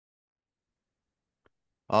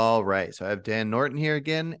All right. So I have Dan Norton here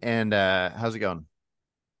again. And how's it going?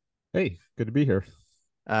 Hey, good to be here.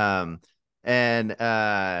 Um, and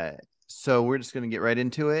so we're just going to get right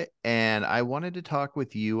into it. And I wanted to talk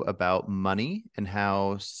with you about money and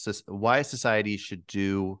how why society should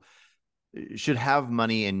have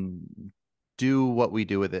money and do what we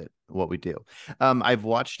do with it, what we do. I've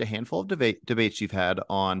watched a handful of debates you've had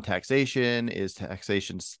on taxation. Is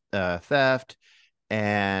taxation theft?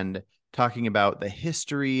 And talking about the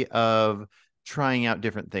history of trying out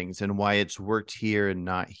different things and why it's worked here and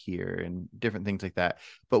not here and different things like that.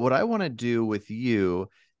 But what I want to do with you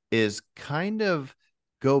is kind of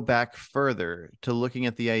go back further to looking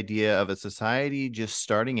at the idea of a society just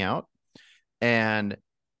starting out and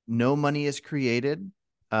no money is created.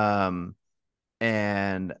 Um,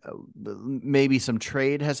 and maybe some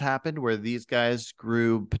trade has happened where these guys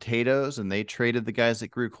grew potatoes and they traded the guys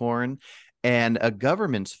that grew corn, and a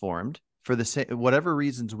government's formed for the same whatever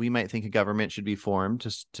reasons we might think a government should be formed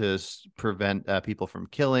to prevent people from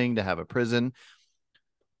killing, to have a prison.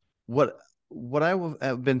 What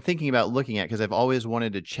have been thinking about looking at, because I've always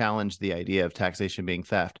wanted to challenge the idea of taxation being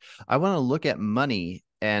theft. I want to look at money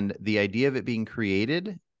and the idea of it being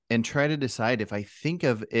created and try to decide if I think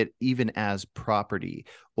of it even as property,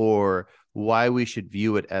 or why we should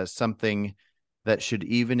view it as something that should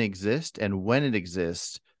even exist, and when it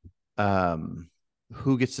exists, um,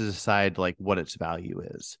 who gets to decide like what its value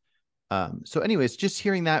is. So, anyways, just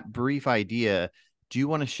hearing that brief idea, do you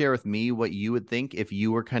want to share with me what you would think if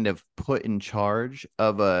you were kind of put in charge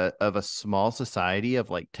of a small society of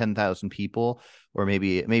like 10,000 people, or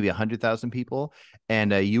maybe 100,000 people,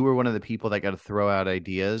 and you were one of the people that got to throw out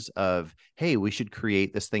ideas of, hey, we should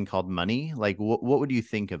create this thing called money? Like, what would you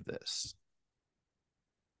think of this?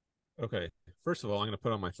 Okay. First of all, I'm going to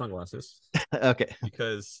put on my sunglasses Okay,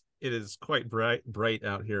 because it is quite bright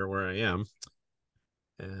out here where I am,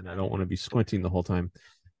 and I don't want to be squinting the whole time.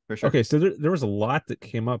 for sure. Okay, so there was a lot that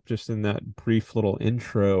came up just in that brief little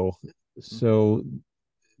intro. Mhm. So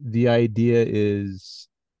the idea is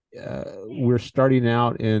we're starting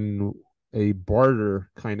out in a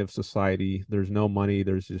barter kind of society. There's no money,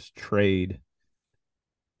 there's just trade,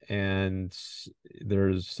 and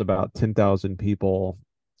there's about 10,000 people,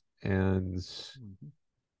 and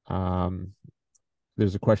Mhm. um,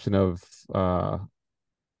 there's a question of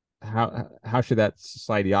how should that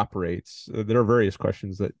society operates. There are various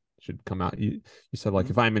questions that should come out. You said, like,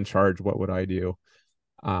 Mhm. if I'm in charge, what would I do?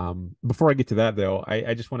 Before I get to that, though,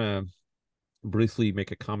 I just want to briefly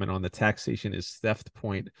make a comment on the taxation is theft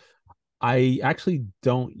point. I actually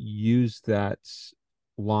don't use that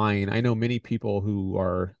line. I know many people who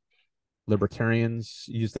are libertarians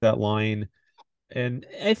use that line, and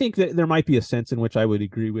I think that there might be a sense in which I would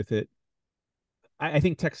agree with it. I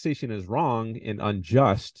think taxation is wrong and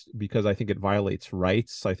unjust because I think it violates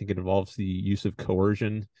rights. I think it involves the use of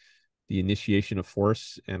coercion, the initiation of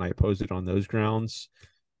force, and I oppose it on those grounds.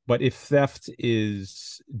 But if theft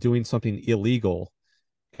is doing something illegal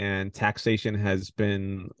and taxation has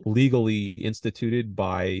been legally instituted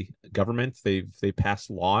by government, they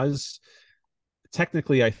passed laws.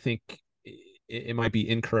 Technically, I think it might be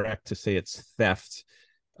incorrect to say it's theft,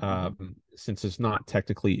 Mhm. since it's not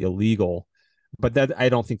technically illegal. But that, I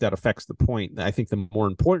don't think that affects the point. I think the more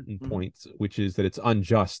important Mhm. point, which is that it's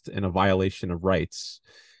unjust and a violation of rights.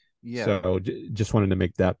 Yeah. So just wanted to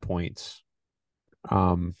make that point.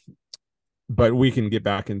 Um, but we can get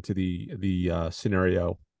back into the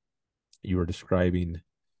scenario you were describing.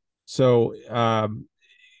 So,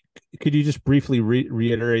 could you just briefly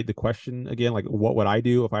reiterate the question again? Like, what would I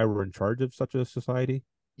do if I were in charge of such a society?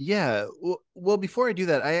 Yeah. Well, before I do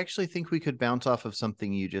that, I actually think we could bounce off of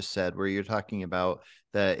something you just said, where you're talking about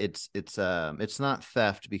that it's not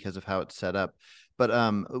theft because of how it's set up. But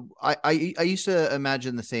I used to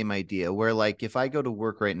imagine the same idea where, like, if I go to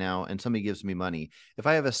work right now and somebody gives me money, if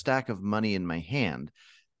I have a stack of money in my hand,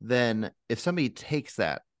 then if somebody takes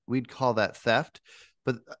that, we'd call that theft.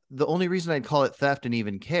 But the only reason I'd call it theft and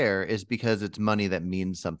even care is because it's money that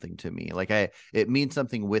means something to me. It means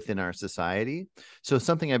something within our society. So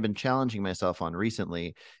something I've been challenging myself on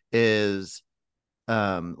recently is,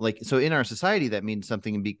 like, so in our society that means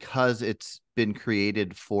something because it's been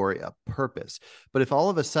created for a purpose. But if all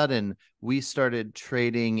of a sudden we started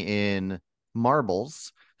trading in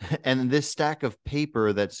marbles, and this stack of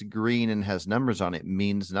paper that's green and has numbers on it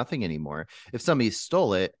means nothing anymore, if somebody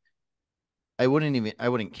stole it, I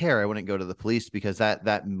wouldn't care. I wouldn't go to the police because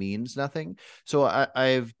that means nothing. So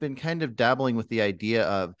I've been kind of dabbling with the idea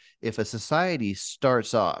of, if a society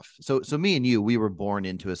starts off, so me and you, we were born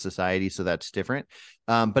into a society, so that's different.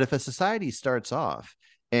 But if a society starts off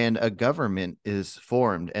and a government is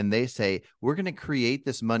formed and they say we're going to create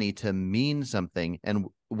this money to mean something, and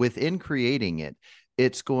within creating it,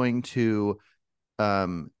 it's going to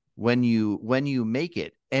when you make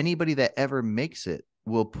it, anybody that ever makes it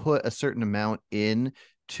will put a certain amount in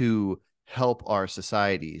to help our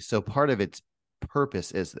society. So part of its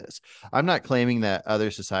purpose is this. I'm not claiming that other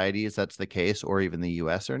societies that's the case, or even the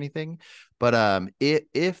US or anything, but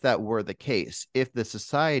if that were the case, if the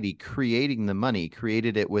society creating the money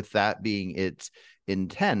created it with that being its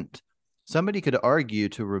intent, somebody could argue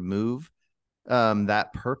to remove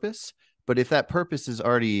that purpose. But if that purpose is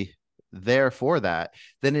already there for that,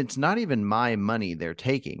 then it's not even my money they're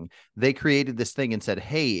taking. They created this thing and said,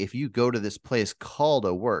 hey, if you go to this place called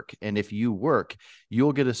a work, and if you work,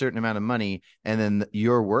 you'll get a certain amount of money. And then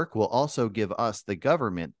your work will also give us, the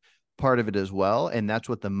government, part of it as well. And that's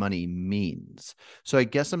what the money means. So I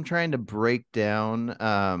guess I'm trying to break down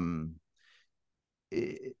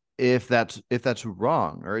if that's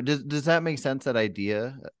wrong, or does that make sense, that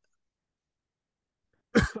idea?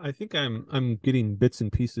 I think I'm getting bits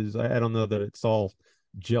and pieces. I don't know that it's all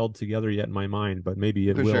gelled together yet in my mind, but maybe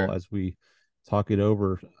it For will sure. as we talk it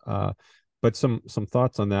over. But some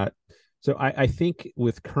thoughts on that. So I think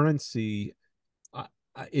with currency, uh,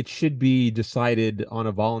 it should be decided on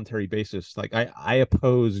a voluntary basis. Like I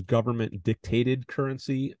oppose government dictated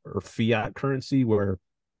currency or fiat currency, where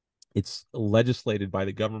it's legislated by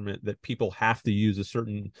the government that people have to use a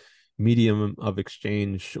certain medium of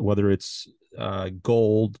exchange, whether it's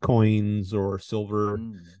gold coins or silver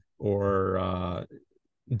Mm. or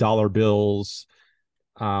dollar bills.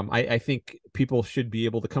 I think people should be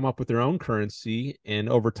able to come up with their own currency, and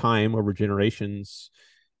over time, over generations,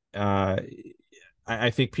 uh, I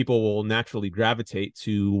think people will naturally gravitate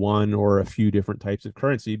to one or a few different types of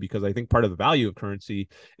currency, because I think part of the value of currency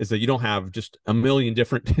is that you don't have just a million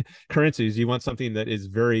different currencies. You want something that is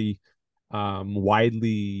very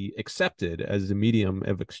widely accepted as a medium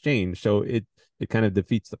of exchange. So it kind of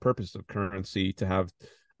defeats the purpose of currency to have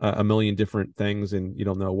a million different things, and you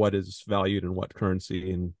don't know what is valued in what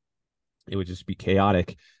currency, and it would just be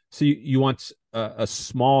chaotic. So you want a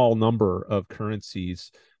small number of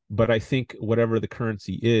currencies, but I think whatever the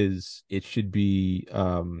currency is, it should be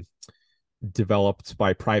developed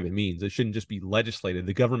by private means. It shouldn't just be legislated.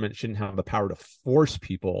 The government shouldn't have the power to force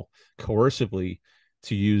people coercively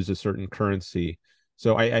to use a certain currency.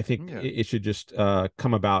 So I think Yeah. it should just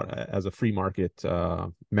come about as a free market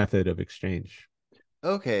method of exchange.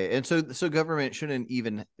 Okay. And so government shouldn't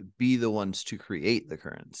even be the ones to create the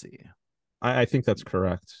currency. I think that's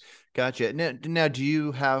correct. Gotcha. Now, do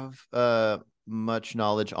you have much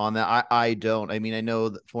knowledge on that? I don't. I mean, I know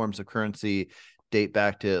that forms of currency date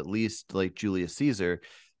back to at least like Julius Caesar,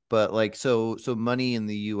 but like so money in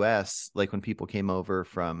the US, like when people came over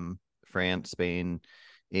from France, Spain,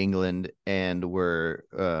 England, and were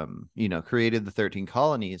created the 13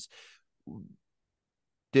 colonies,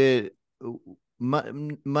 did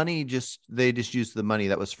money just they just used the money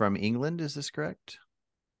that was from England? Is this correct?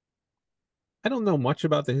 I don't know much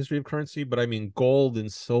about the history of currency, but I mean, gold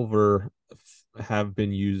and silver have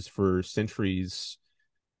been used for centuries.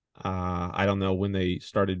 I don't know when they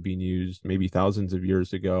started being used, maybe thousands of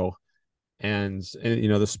years ago. And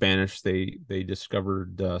the Spanish, they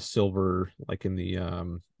discovered silver like in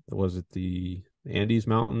the was it the Andes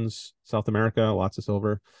Mountains, South America, lots of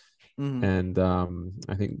silver. Mm-hmm. And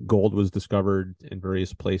I think gold was discovered in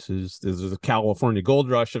various places. There's the California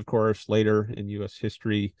gold rush, of course, later in U.S.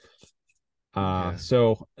 history.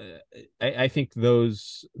 Okay. I think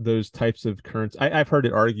those types of currents. I've heard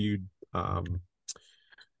it argued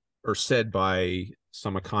or said by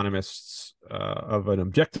some economists of an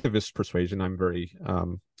objectivist persuasion. I'm very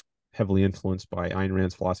heavily influenced by Ayn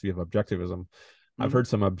Rand's philosophy of objectivism. I've Mm-hmm. heard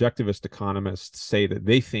some objectivist economists say that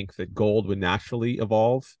they think that gold would naturally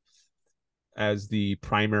evolve as the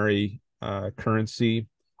primary currency.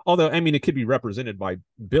 Although, I mean, it could be represented by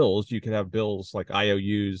bills. You could have bills like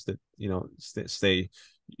IOUs that say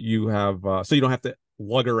you have, so you don't have to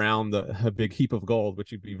lug around a big heap of gold,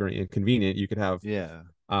 which would be very inconvenient. You could have Yeah.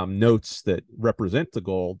 notes that represent the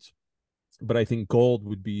gold, but I think gold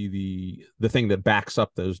would be the thing that backs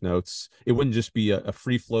up those notes. It wouldn't just be a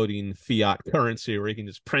free floating fiat currency where you can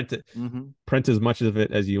just Mm-hmm. print as much of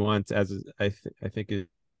it as you want. As I think it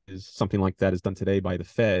is something like that is done today by the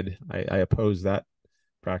Fed. I oppose that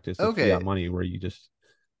practice of fiat Okay. money where you just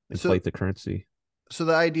So inflate the currency. so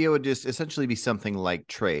the idea would just essentially be something like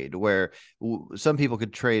trade, where some people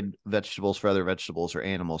could trade vegetables for other vegetables or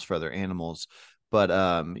animals for other animals. But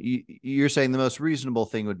you're saying the most reasonable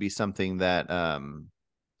thing would be something that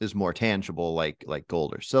is more tangible, like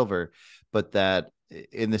gold or silver, but that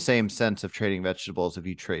in the same sense of trading vegetables, if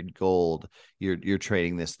you trade gold, you're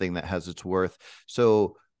trading this thing that has its worth.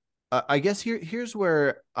 So I guess here's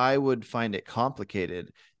where I would find it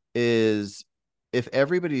complicated is if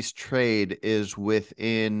everybody's trade is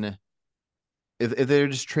within if they're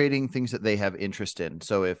just trading things that they have interest in.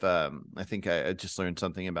 So if I think I just learned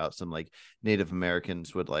something about some like Native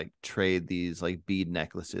Americans would like trade these like bead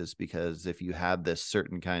necklaces because if you had this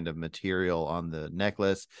certain kind of material on the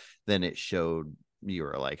necklace, then it showed you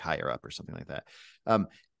were like higher up or something like that. Um,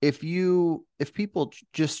 if people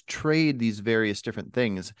just trade these various different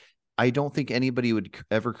things, I don't think anybody would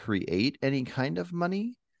ever create any kind of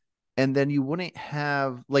money, and then you wouldn't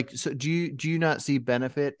have like, so do you not see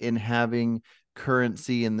benefit in having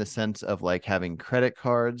currency in the sense of like having credit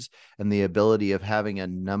cards and the ability of having a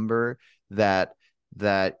number that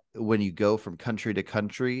when you go from country to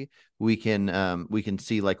country, we can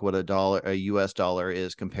see like what a US dollar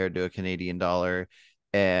is compared to a Canadian dollar,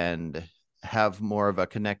 and have more of a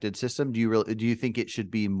connected system? Do you think it should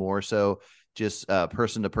be more so just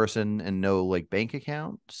person to person and no like bank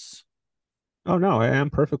accounts? Oh no, I am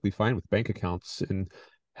perfectly fine with bank accounts and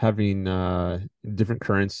having different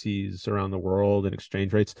currencies around the world and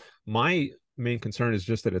exchange rates. My main concern is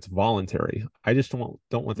just that it's voluntary. I just don't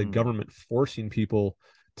want the Mm. government forcing people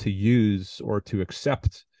to use or to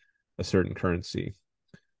accept a certain currency.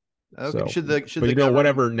 Okay. So, Should but the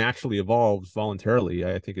whatever government? naturally evolves voluntarily,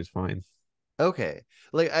 I think is fine. Okay.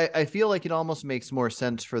 Like I feel like it almost makes more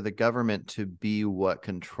sense for the government to be what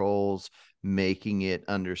controls making it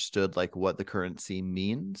understood like what the currency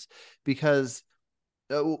means, because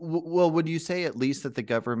well, would you say at least that the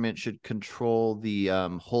government should control the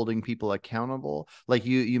holding people accountable? Like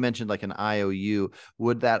you mentioned like an IOU.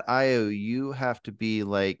 Would that IOU have to be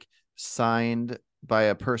like signed by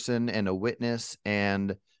a person and a witness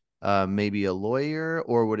and maybe a lawyer,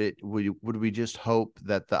 or would we just hope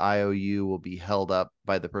that the IOU will be held up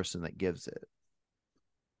by the person that gives it?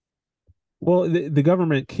 Well, the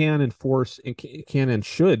government can enforce and can and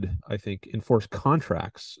should, I think, enforce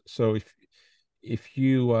contracts. So if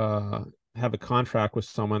you have a contract with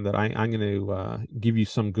someone that I'm going to give you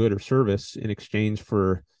some good or service in exchange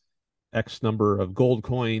for X number of gold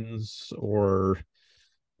coins or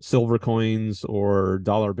silver coins or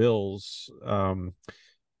dollar bills,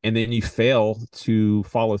 and then you fail to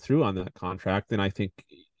follow through on that contract, then I think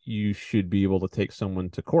you should be able to take someone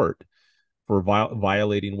to court for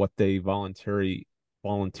violating what they voluntarily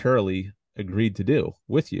agreed to do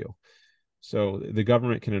with you. So the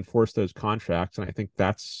government can enforce those contracts, and I think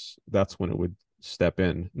that's when it would step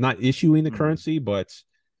in, not issuing the Hmm. currency, but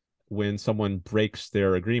when someone breaks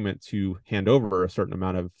their agreement to hand over a certain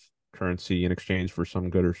amount of currency in exchange for some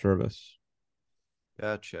good or service.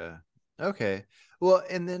 Gotcha. Okay. Well,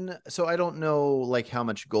 and then so I don't know like how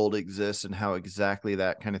much gold exists and how exactly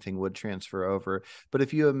that kind of thing would transfer over. But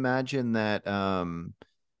if you imagine that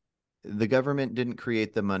the government didn't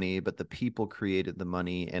create the money, but the people created the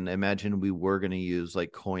money, and imagine we were going to use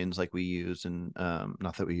like coins like we use, and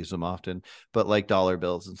not that we use them often, but like dollar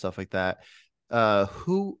bills and stuff like that.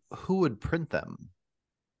 Who would print them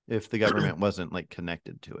if the government wasn't like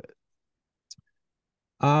connected to it?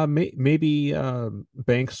 Maybe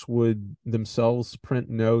banks would themselves print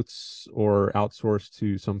notes or outsource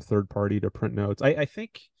to some third party to print notes. I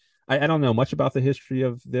think I don't know much about the history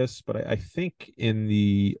of this, but I think in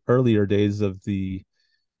the earlier days of the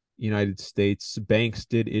United States, banks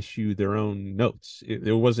did issue their own notes.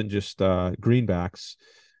 It wasn't just greenbacks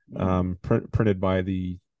Mm-hmm. printed by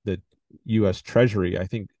the U.S. Treasury. I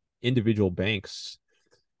think individual banks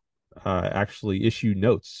actually issue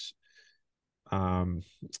notes. Um,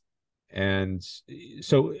 and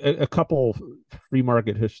so a couple free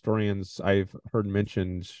market historians I've heard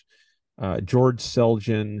mentioned, George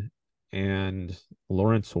Selgin and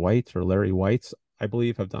Lawrence White or Larry White, I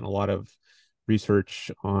believe, have done a lot of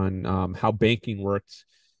research on how banking worked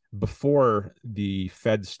before the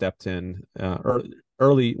Fed stepped in,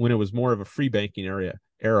 early when it was more of a free banking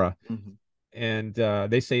era. Mm-hmm. And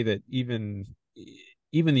they say that even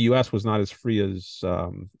the U.S. was not as free as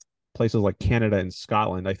places like Canada and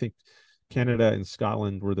Scotland. I think Canada and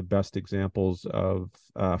Scotland were the best examples of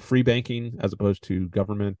free banking as opposed to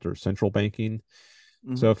government or central banking.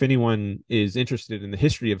 Mm-hmm. So if anyone is interested in the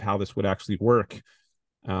history of how this would actually work,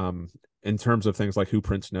 um, in terms of things like who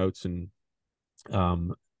prints notes and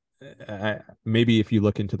um, maybe if you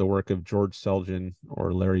look into the work of George Selgin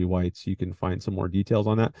or Larry White's, you can find some more details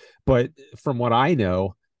on that. But from what I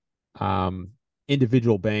know, um,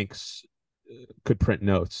 individual banks could print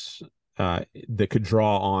notes that could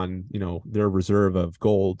draw on their reserve of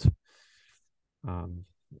gold. Um,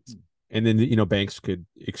 and then banks could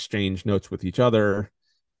exchange notes with each other.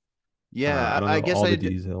 I Yeah, don't I know guess all the I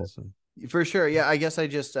details. for sure. Yeah, I guess I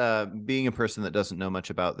just being a person that doesn't know much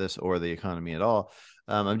about this or the economy at all,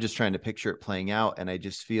 I'm just trying to picture it playing out, and I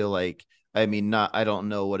just feel like I mean, not I don't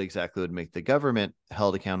know what exactly would make the government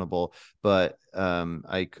held accountable, but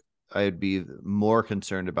I'd be more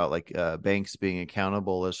concerned about like banks being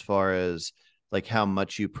accountable as far as like how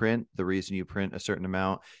much you print, the reason you print a certain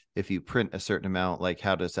amount. If you print a certain amount, like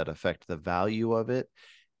how does that affect the value of it?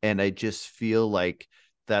 And I just feel like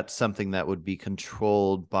that's something that would be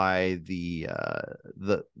controlled by the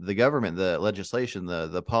government, the legislation,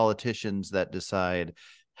 the politicians that decide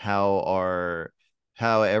how our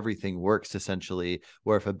how everything works essentially.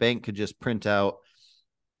 Where if a bank could just print out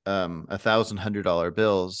 $1,000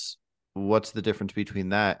 bills, what's the difference between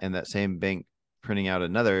that and that same bank printing out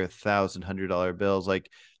another $1,000 bills? Like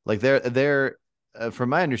they're from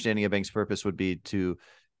my understanding, a bank's purpose would be to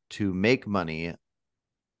make money,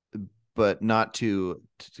 but not to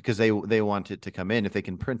because they want it to come in. If they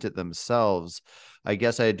can print it themselves, I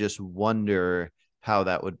guess I just wonder how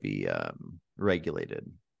that would be regulated.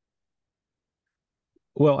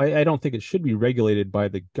 Well, I don't think it should be regulated by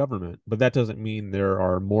the government, but that doesn't mean there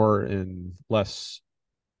are more and less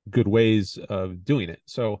good ways of doing it.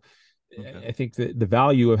 So Okay. I think that the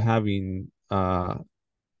value of having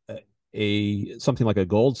a something like a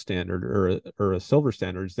gold standard or a silver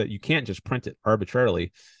standard is that you can't just print it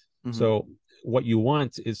arbitrarily. Mm-hmm. So what you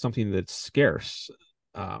want is something that's scarce.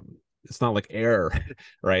 It's not like air,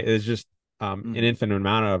 right? It's just an Mm-hmm. infinite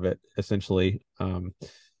amount of it, essentially.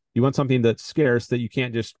 You want something that's scarce that you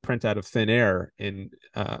can't just print out of thin air. And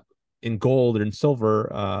in gold and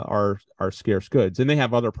silver are scarce goods, and they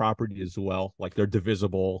have other properties as well, like they're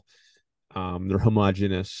divisible, they're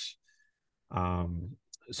homogeneous. Um,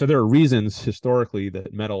 so there are reasons historically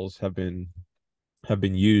that metals have been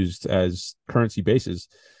used as currency bases.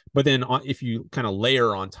 But then if you kind of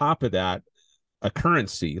layer on top of that a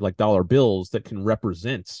currency like dollar bills that can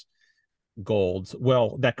represent gold,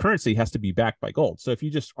 well, that currency has to be backed by gold. So if you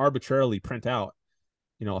just arbitrarily print out,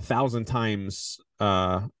 1,000 times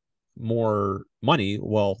more money,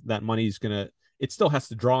 well, that money's gonna it still has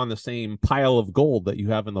to draw on the same pile of gold that you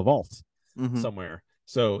have in the vault Mm-hmm. somewhere.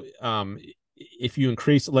 So if you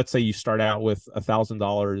increase, let's say you start out with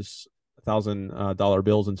 $1,000, $1,000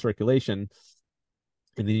 bills in circulation,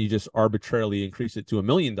 and then you just arbitrarily increase it to $1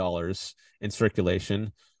 million in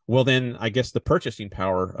circulation, well, then I guess the purchasing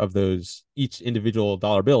power of those each individual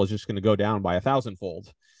dollar bill is just going to go down by 1,000-fold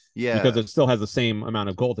because Yeah. it still has the same amount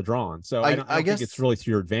of gold to draw on. So I I don't I I don't think it's guess really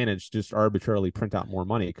to your advantage to just arbitrarily print out more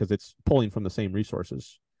money because it's pulling from the same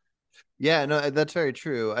resources. yeah, no, that's very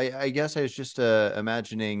true. I guess I was just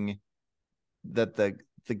imagining that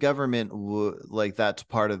the government would like that's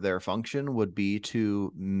part of their function would be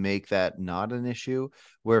to make that not an issue,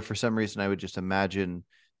 where for some reason I would just imagine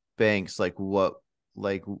banks like what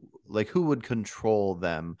like like who would control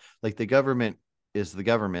them, like the government is the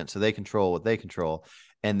government, so they control what they control,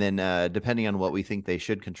 and then depending on what we think they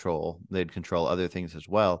should control, they'd control other things as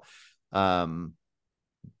well. um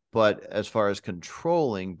but as far as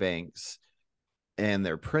controlling banks and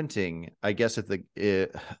their printing, I guess if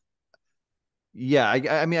yeah,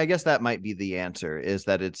 I mean, I guess that might be the answer, is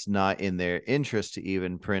that it's not in their interest to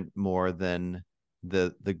even print more than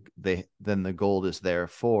the gold is there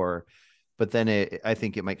for. But then I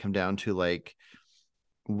think it might come down to like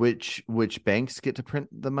which banks get to print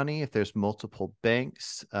the money if there's multiple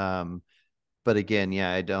banks. But again,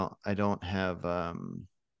 yeah, I don't have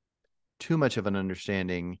too much of an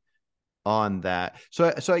understanding on that.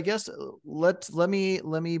 So I guess let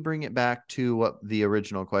me bring it back to what the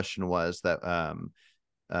original question was that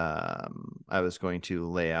I was going to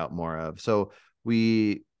lay out more of. So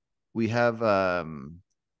we we have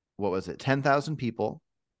what was it, 10,000 people,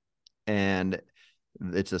 and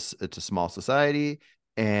it's a small society,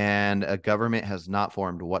 and a government has not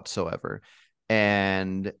formed whatsoever,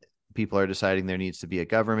 and people are deciding there needs to be a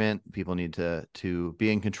government. People need to be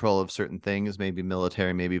in control of certain things, maybe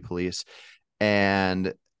military, maybe police,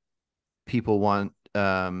 and people want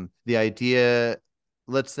the idea.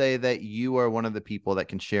 Let's say that you are one of the people that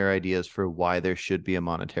can share ideas for why there should be a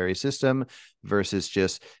monetary system versus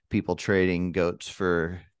just people trading goats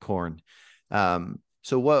for corn.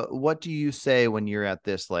 So what do you say when you're at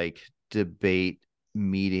this like debate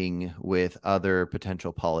meeting with other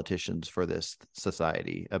potential politicians for this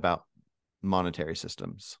society about monetary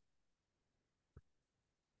systems?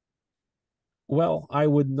 Well, I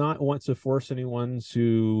would not want to force anyone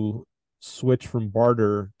to switch from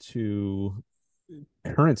barter to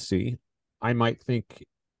currency. I might think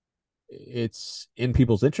it's in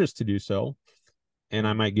people's interest to do so. and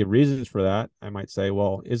I might give reasons for that. I might say,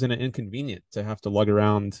 well, isn't it inconvenient to have to lug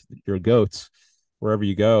around your goats wherever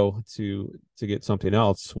you go to get something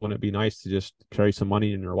else? Wouldn't it be nice to just carry some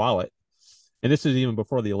money in your wallet? And this is even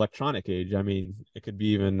before the electronic age. I mean, it could be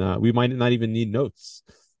even we might not even need notes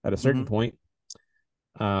at a certain Hmm. point.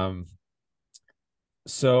 Um,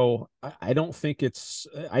 so I don't think it's.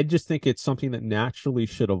 I just think it's something that naturally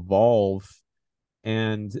should evolve,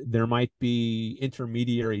 and there might be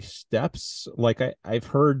intermediary steps. Like I've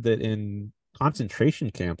heard that in concentration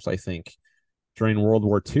camps, I think during World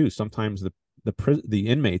War II, sometimes the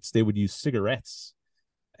inmates they would use cigarettes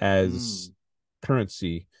as Mm.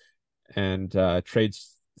 currency and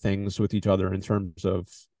trades things with each other in terms of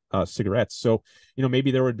cigarettes. So, maybe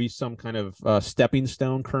there would be some kind of stepping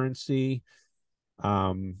stone currency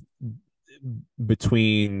um,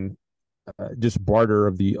 between just barter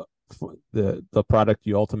of the product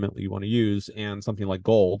you ultimately want to use and something like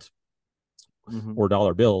gold Hmm. or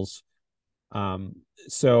dollar bills. Um,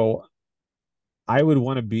 so I would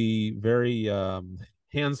want to be very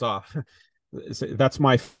hands off. That's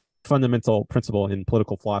my fundamental principle in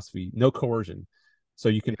political philosophy: no coercion. So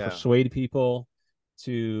you can Yeah. persuade people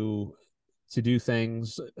to to do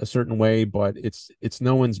things a certain way, but it's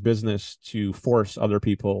no one's business to force other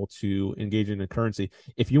people to engage in a currency.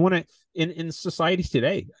 If you want to, in society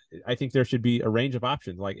today, I think there should be a range of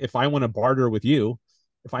options. Like if I want to barter with you,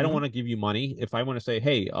 if I don't Hmm. want to give you money, if I want to say,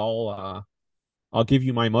 hey, I'll give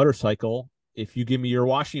you my motorcycle if you give me your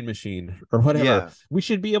washing machine or whatever. Yeah. We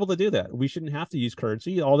should be able to do that. We shouldn't have to use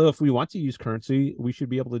currency. Although if we want to use currency, we should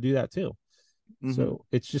be able to do that too. Hmm. So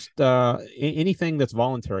it's just anything that's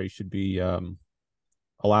voluntary should be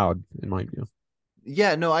allowed, in my view.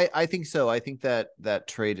 Yeah, no, I think so. I think that that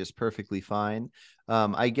trade is perfectly fine.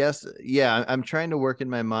 I guess, yeah, I'm trying to work in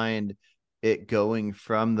my mind it going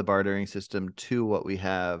from the bartering system to what we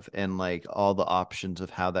have and like all the options of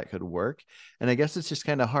how that could work. And I guess it's just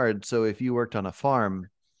kind of hard. So if you worked on a farm,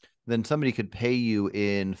 then somebody could pay you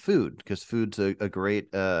in food because food's a great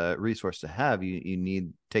resource to have. You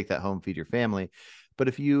need take that home, feed your family. But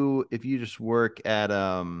if you just work at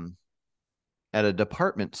a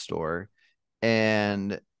department store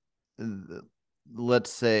and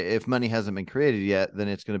let's say if money hasn't been created yet, then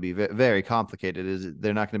it's going to be very complicated. Is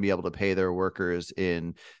they're not going to be able to pay their workers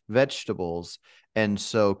in vegetables, and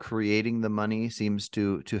so creating the money seems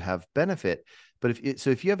to have benefit. But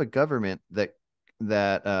if you have a government that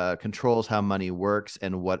controls how money works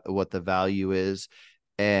and what the value is,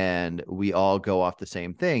 and we all go off the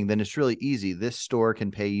same thing, then it's really easy. This store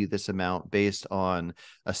can pay you this amount based on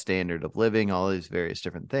a standard of living, all these various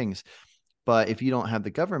different things. But if you don't have the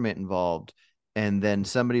government involved, and then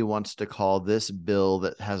somebody wants to call this bill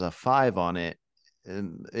that has a five on it,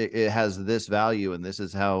 and it has this value, and this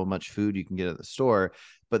is how much food you can get at the store,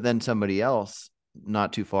 but then somebody else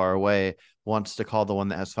not too far away wants to call the one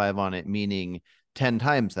that has five on it, meaning 10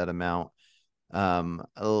 times that amount. um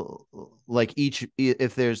like each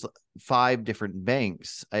if there's five different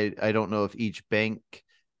banks, I don't know if each bank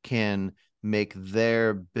can make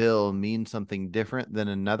their bill mean something different than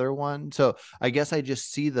another one. So I guess I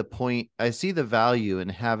just see the point. I see the value in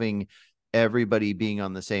having everybody being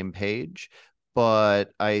on the same page, but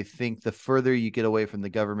I think the further you get away from the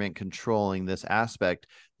government controlling this aspect,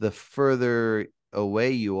 the further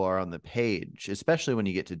away you are on the page, especially when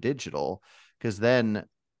you get to digital, because then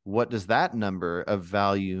what does that number of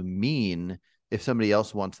value mean if somebody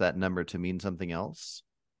else wants that number to mean something else?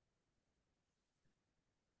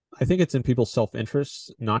 I think it's in people's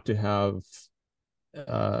self-interest not to have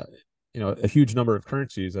uh, a huge number of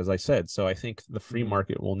currencies, as I said. So I think the free Mm-hmm.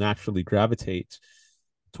 market will naturally gravitate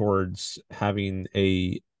towards having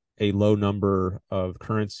a low number of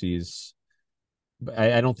currencies.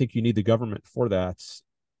 I don't think you need the government for that.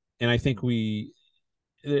 And I think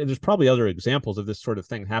there's probably other examples of this sort of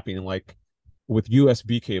thing happening, like with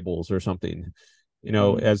USB cables or something.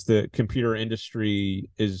 Mm-hmm. As the computer industry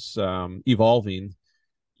is evolving,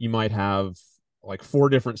 you might have like four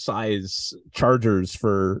different size chargers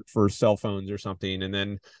for cell phones or something, and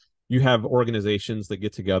then you have organizations that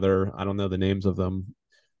get together. I don't know the names of them,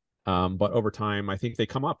 but over time, I think they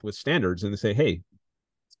come up with standards and they say, "Hey,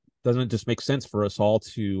 doesn't it just make sense for us all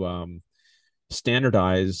to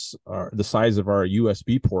standardize the size of our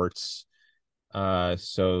USB ports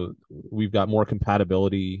so we've got more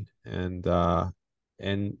compatibility and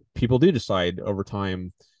people do decide over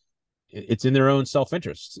time it's in their own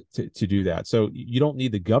self-interest to do that. So you don't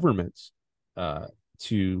need the government uh,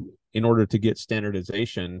 to in order to get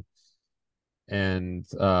standardization and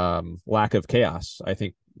lack of chaos. I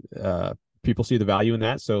think people see the value in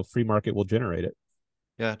that, so free market will generate it.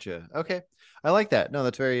 Gotcha. Okay. I like that. No,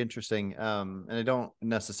 that's very interesting. And I don't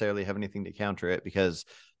necessarily have anything to counter it because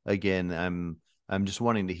again, I'm just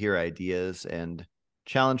wanting to hear ideas and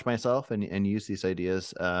challenge myself and use these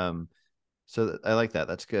ideas. I like that.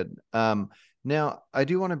 That's good. Now I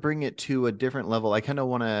do want to bring it to a different level. I kind of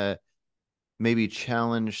want to maybe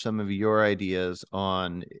challenge some of your ideas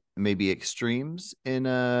on maybe extremes in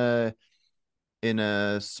a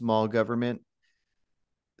small government.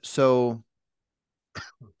 So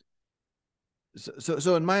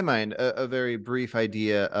so in my mind, a very brief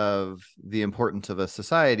idea of the importance of a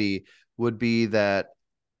society would be that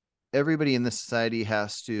everybody in the society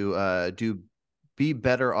has to do be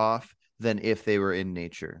better off than if they were in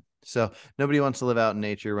nature. So nobody wants to live out in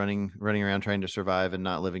nature, running around trying to survive and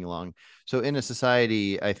not living long. So in a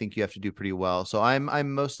society, I think you have to do pretty well. So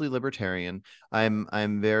I'm mostly libertarian.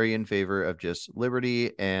 I'm very in favor of just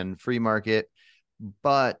liberty and free market.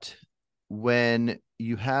 But when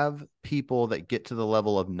you have people that get to the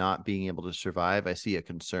level of not being able to survive, I see a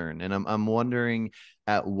concern, and I'm wondering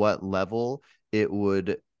at what level it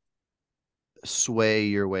would sway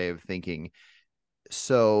your way of thinking.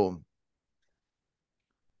 So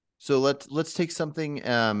let's take something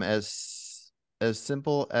as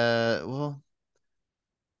simple well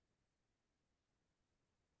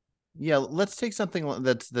yeah, let's take something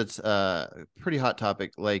that's pretty hot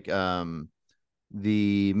topic like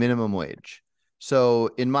the minimum wage. So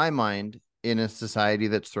in my mind, in a society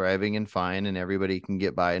that's thriving and fine and everybody can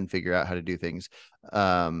get by and figure out how to do things,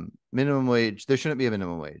 minimum wage, there shouldn't be a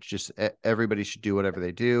minimum wage. Just everybody should do whatever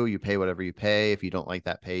they do. You pay whatever you pay. If you don't like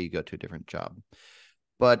that pay, you go to a different job.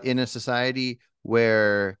 But in a society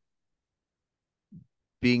where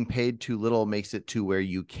being paid too little makes it to where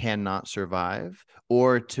you cannot survive,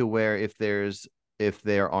 or to where if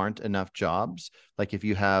there aren't enough jobs, like if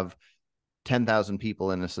you have 10,000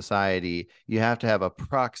 people in a society, you have to have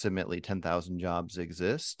approximately 10,000 jobs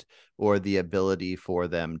exist, or the ability for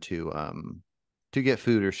them to get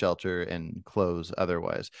food or shelter and clothes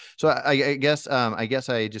otherwise. So I guess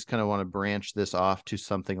I just kind of want to branch this off to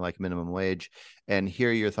something like minimum wage and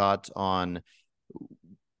hear your thoughts on,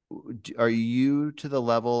 are you to the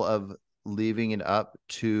level of leaving it up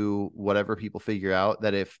to whatever people figure out,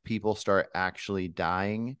 that if people start actually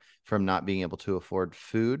dying from not being able to afford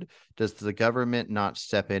food, does the government not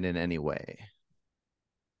step in any way?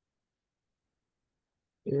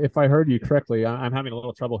 If I heard you correctly, I'm having a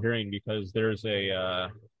little trouble hearing because there's a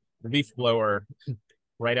leaf blower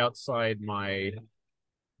right outside my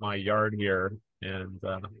yard here, and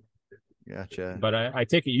Gotcha. but I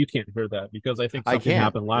take it you can't hear that because I think I something can't.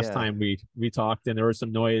 happened last Yeah. time we talked and there was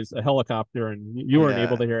some noise, a helicopter, and you weren't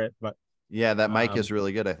able Yeah. to hear it. But Yeah, that mic um, is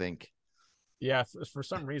really good, I think. yeah, for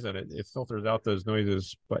some reason it filters out those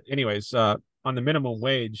noises. But anyways, on the minimum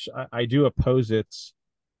wage, I do oppose it,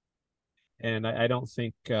 and I don't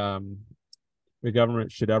think the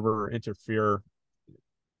government should ever interfere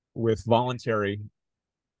with voluntary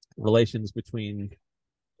relations between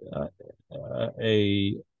uh,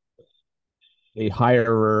 a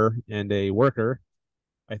hirer and a worker.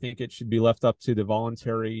 I think it should be left up to the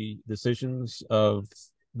voluntary decisions of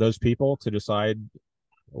those people to decide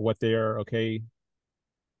what they are okay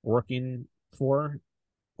working for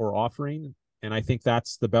or offering. And I think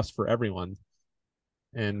that's the best for everyone.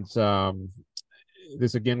 And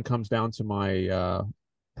this again comes down to my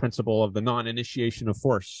principle of the non initiation of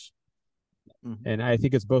force. Mm-hmm. And I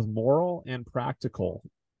think it's both moral and practical.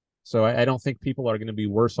 So I don't think people are going to be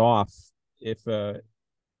worse off if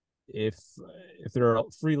if if they're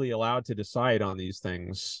freely allowed to decide on these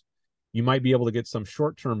things. You might be able to get some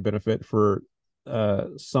short-term benefit for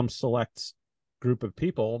some select group of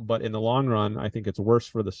people, but in the long run, I think it's worse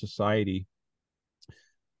for the society.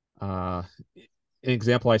 An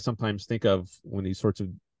example I sometimes think of when these sorts of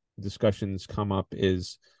discussions come up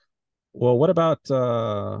is, well, what about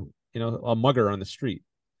a mugger on the street?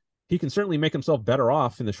 He can certainly make himself better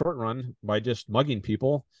off in the short run by just mugging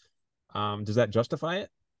people. Does that justify it?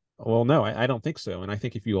 Well, no, I don't think so. And I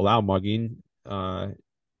think if you allow mugging,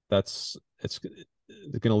 it's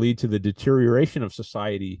going to lead to the deterioration of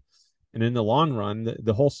society. And in the long run,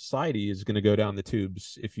 the whole society is going to go down the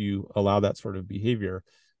tubes if you allow that sort of behavior.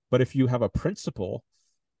 But if you have a principle,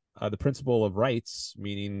 the principle of rights,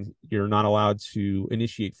 meaning you're not allowed to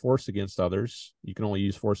initiate force against others, you can only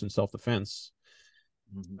use force in self defense.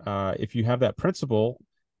 Mm-hmm. If you have that principle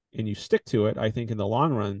and you stick to it, I think in the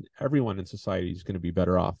long run, everyone in society is going to be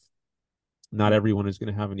better off. Not Mm-hmm. everyone is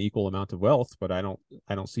going to have an equal amount of wealth, but I don't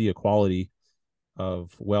see equality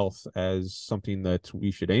of wealth as something that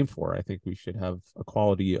we should aim for. I think we should have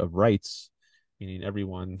equality of rights, meaning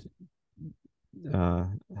everyone uh,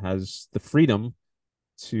 has the freedom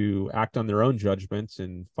to act on their own judgments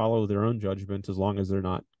and follow their own judgment as long as they're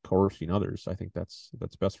not coercing others. I think that's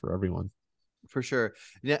best for everyone. For sure.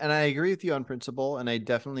 Yeah, and I agree with you on principle, and I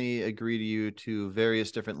definitely agree to you to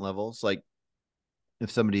various different levels. Like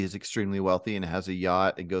if somebody is extremely wealthy and has a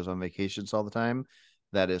yacht and goes on vacations all the time,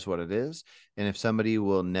 that is what it is. And if somebody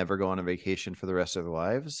will never go on a vacation for the rest of their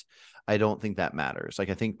lives, I don't think that matters. Like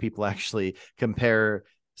I think people actually compare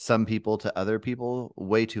some people to other people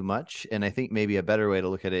way too much. And I think maybe a better way to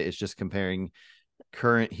look at it is just comparing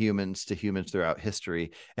current humans to humans throughout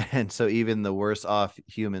history. And so even the worse off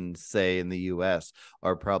humans, say in the US,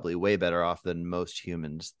 are probably way better off than most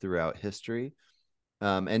humans throughout history.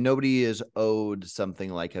 And nobody is owed something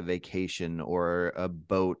like a vacation or a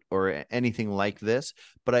boat or anything like this.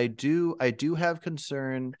 But I do have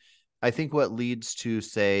concern. I think what leads to,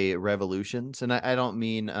 say, revolutions, and I don't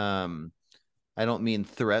mean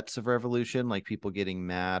threats of revolution, like people getting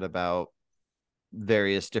mad about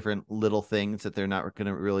various different little things that they're not going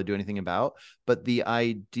to really do anything about, but the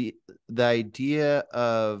idea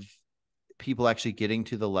of people actually getting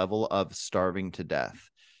to the level of starving to death.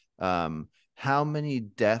 How many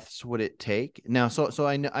deaths would it take now? So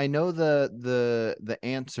I know the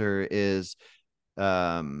answer is,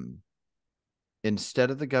 um instead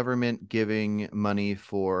of the government giving money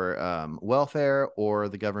for welfare, or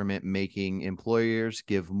the government making employers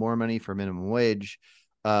give more money for minimum wage,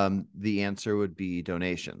 the answer would be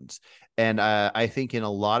donations. And I think in a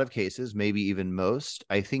lot of cases, maybe even most,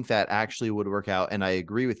 I think that actually would work out. And I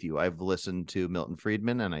agree with you. I've listened to Milton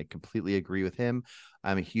Friedman and I completely agree with him.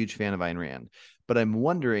 I'm a huge fan of Ayn Rand. But I'm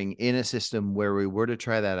wondering, in a system where we were to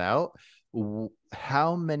try that out,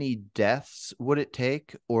 how many deaths would it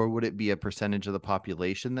take, or would it be a percentage of the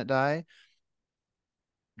population that die,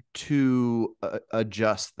 to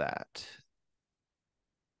adjust that?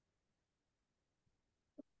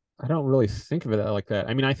 I don't really think of it like that.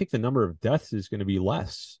 I mean, I think the number of deaths is going to be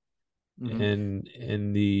less Mm-hmm.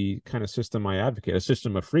 in the kind of system I advocate, a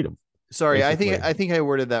system of freedom, Sorry, I think basically. I think I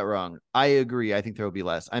worded that wrong. I agree. I think there will be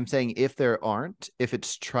less. I'm saying if there aren't, if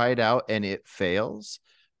it's tried out and it fails,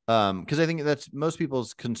 because I think that's most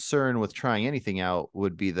people's concern with trying anything out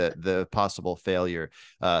would be the possible failure.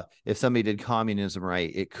 If somebody did communism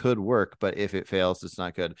right, it could work, but if it fails, it's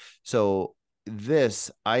not good. So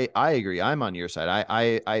this, I agree. I'm on your side.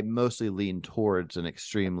 I mostly lean towards an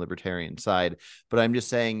extreme libertarian side, but I'm just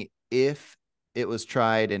saying, if it was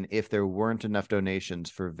tried and if there weren't enough donations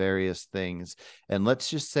for various things, and let's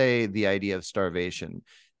just say the idea of starvation,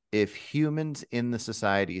 if humans in the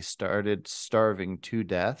society started starving to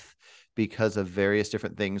death because of various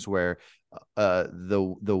different things, where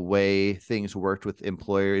the way things worked with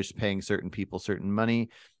employers paying certain people certain money,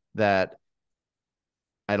 that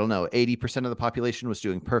I don't know, 80% of the population was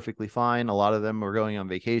doing perfectly fine. A lot of them were going on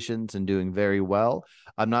vacations and doing very well.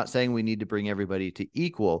 I'm not saying we need to bring everybody to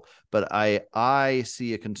equal, but I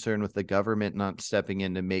see a concern with the government not stepping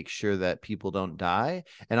in to make sure that people don't die.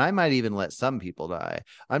 And I might even let some people die.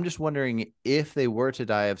 I'm just wondering, if they were to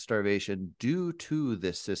die of starvation due to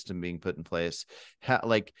this system being put in place,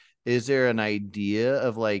 like, is there an idea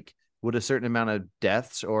of, like, would a certain amount of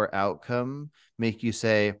deaths or outcome make you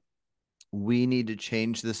say, we need to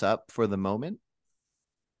change this up for the moment?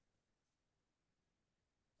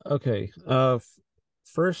 Okay.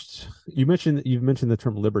 First, you've mentioned the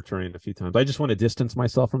term libertarian a few times. I just want to distance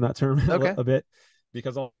myself from that term Okay. a bit,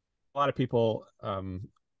 because a lot of people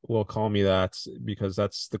will call me that because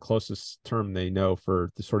that's the closest term they know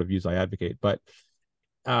for the sort of views I advocate. But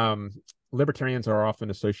um, libertarians are often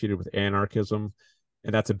associated with anarchism,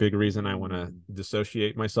 and that's a big reason I want to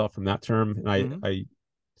dissociate myself from that term. And Mm-hmm. I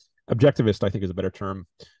objectivist, I think, is a better term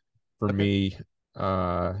for Okay. me.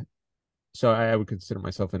 So I would consider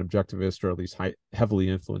myself an objectivist, or at least heavily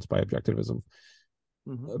influenced by objectivism.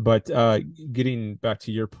 Mm-hmm. But getting back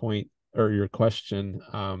to your point or your question,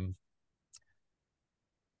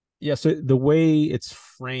 yeah. So the way it's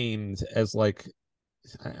framed as, like,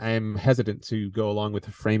 I'm hesitant to go along with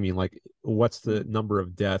the framing, like, what's the number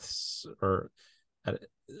of deaths, or uh,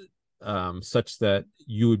 such that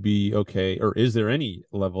you would be okay, or is there any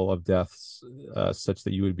level of deaths such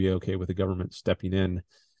that you would be okay with the government stepping in?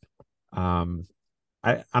 Um,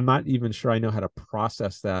 I'm not even sure I know how to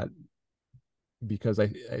process that, because I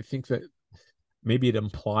think that maybe it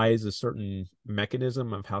implies a certain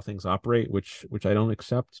mechanism of how things operate, which I don't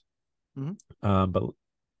accept. Mm-hmm. But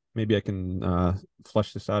maybe I can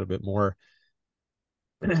flesh this out a bit more.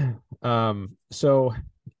 So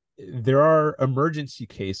there are emergency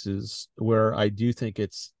cases where I do think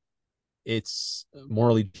it's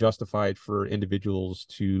morally justified for individuals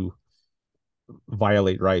to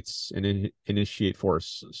violate rights and initiate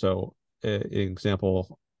force. So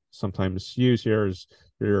example sometimes used here is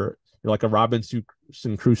you're like a Robinson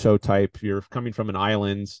Crusoe type. You're coming from an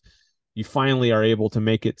island. You finally are able to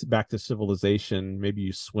make it back to civilization. Maybe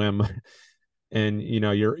you swim, and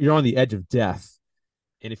you're on the edge of death.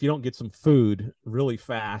 And if you don't get some food really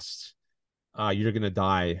fast, you're going to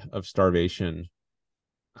die of starvation.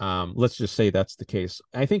 Let's just say that's the case.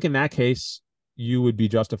 I think in that case, you would be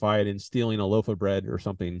justified in stealing a loaf of bread or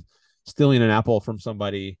something, stealing an apple from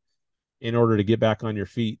somebody in order to get back on your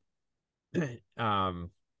feet, um,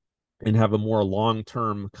 and have a more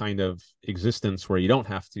long-term kind of existence where you don't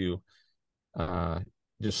have to uh,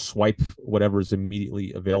 just swipe whatever's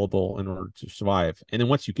immediately available in order to survive. And then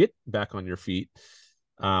once you get back on your feet,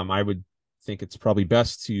 I would think it's probably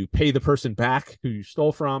best to pay the person back who you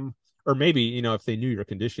stole from, or maybe, if they knew your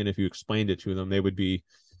condition, if you explained it to them, they would be,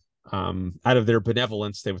 out of their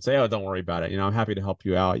benevolence, they would say, oh, don't worry about it. I'm happy to help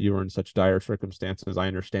you out. You were in such dire circumstances. I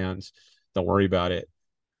understand. Don't worry about it.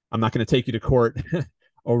 I'm not going to take you to court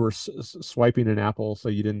over swiping an apple so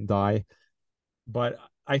you didn't die. But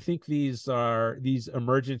I think these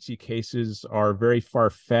emergency cases are very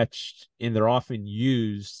far-fetched, and they're often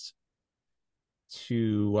used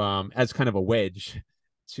to as kind of a wedge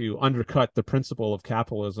to undercut the principle of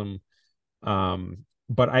capitalism.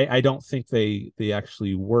 But I don't think they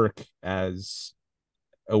actually work as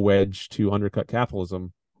a wedge to undercut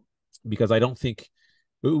capitalism, because I don't think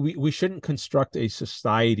we shouldn't construct a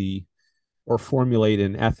society or formulate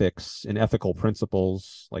an ethics and ethical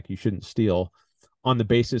principles, like you shouldn't steal, on the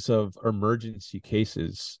basis of emergency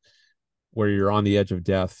cases where you're on the edge of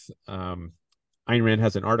death. Ayn Rand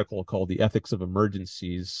has an article called The Ethics of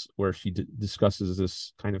Emergencies, where she discusses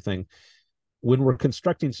this kind of thing. When we're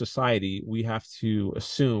constructing society, we have to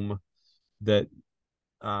assume that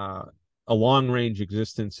a long range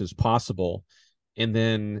existence is possible, and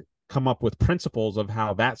then come up with principles of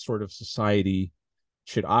how that sort of society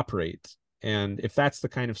should operate. And if that's the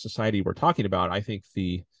kind of society we're talking about, I think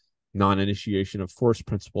the non-initiation of force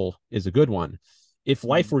principle is a good one. If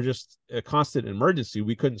life were just a constant emergency,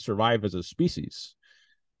 we couldn't survive as a species.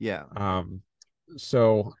 Yeah.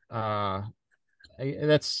 So I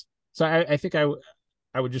think I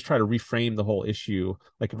would just try to reframe the whole issue.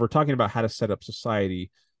 Like, if we're talking about how to set up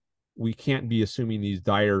society, we can't be assuming these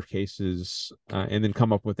dire cases and then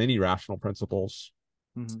come up with any rational principles.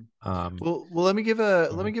 Mm-hmm. Well, let me give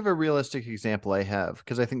a realistic example I have,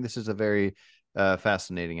 because I think this is a very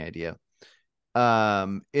fascinating idea.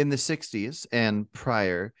 In the 60s and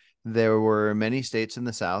prior, there were many states in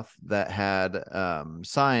the South that had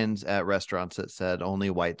signs at restaurants that said only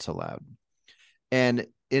whites allowed. And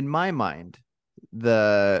in my mind,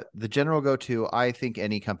 the general go-to, I think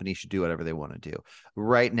any company should do whatever they want to do.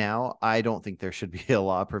 Right now, I don't think there should be a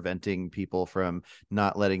law preventing people from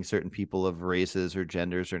not letting certain people of races or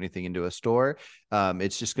genders or anything into a store.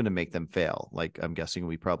 It's just going to make them fail. Like, I'm guessing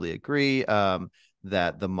we probably agree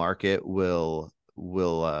that the market will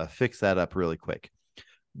fix that up really quick.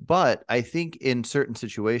 But I think in certain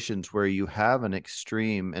situations where you have an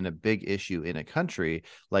extreme and a big issue in a country,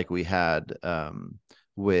 like we had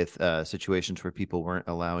with situations where people weren't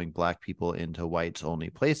allowing Black people into whites only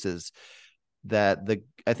places, that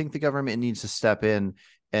I think the government needs to step in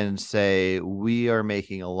and say, we are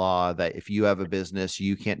making a law that if you have a business,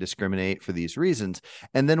 you can't discriminate for these reasons.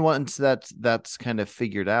 And then once that's kind of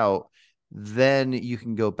figured out, then you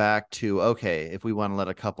can go back to, okay, if we want to let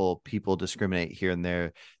a couple people discriminate here and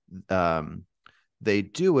there, they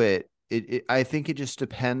do it. I think it just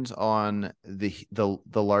depends on the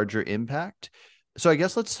larger impact. So I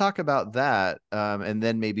guess let's talk about that, and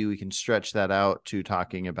then maybe we can stretch that out to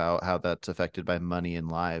talking about how that's affected by money and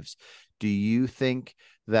lives. Do you think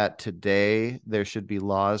that today there should be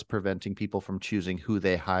laws preventing people from choosing who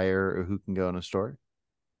they hire or who can go in a store?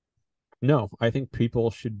 No, I think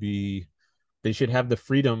people they should have the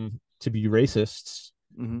freedom to be racists.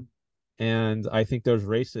 Mm-hmm. And I think those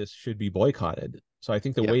racists should be boycotted. So I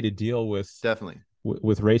think the Yeah, way to deal definitely.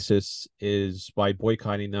 with racists is by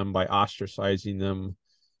boycotting them, by ostracizing them,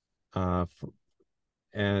 uh,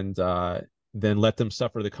 and then let them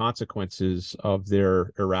suffer the consequences of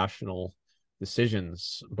their irrational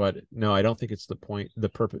decisions. But no, I don't think it's the point. The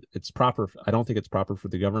purpose. It's proper. I don't think it's proper for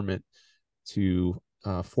the government to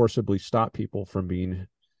forcibly stop people from being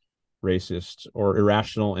racist or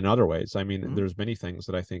irrational in other ways. I mean, Mm-hmm. there's many things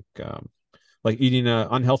that I think, like eating an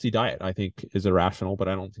unhealthy diet, I think is irrational, but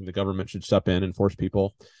I don't think the government should step in and force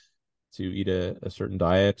people to eat a certain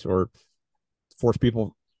diet, or force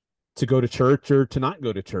people to go to church or to not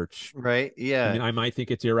go to church. Right. I Yeah. mean, I might think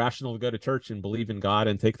it's irrational to go to church and believe in God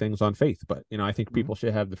and take things on faith, but I think Mm-hmm. people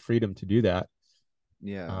should have the freedom to do that.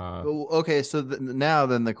 Yeah. Uh, Okay. So now,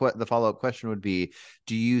 then the follow up question would be: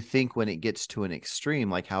 do you think when it gets to an extreme,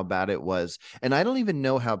 like how bad it was, and I don't even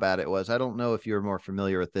know how bad it was. I don't know if you're more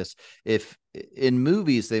familiar with this. If in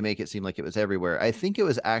movies they make it seem like it was everywhere, I think it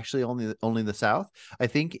was actually only the South. I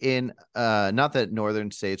think in not that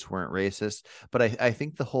northern states weren't racist, but I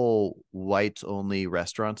think the whole whites only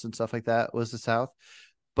restaurants and stuff like that was the South.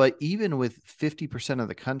 But even with 50% of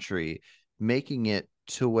the country making it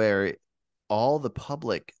to where all the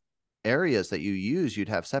public areas that you use, you'd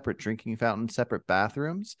have separate drinking fountains, separate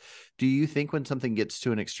bathrooms. Do you think when something gets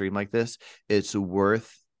to an extreme like this, it's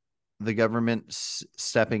worth the government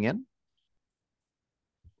stepping in?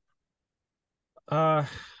 uh,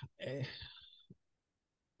 eh,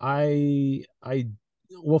 I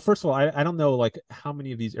well, first of all, I don't know like how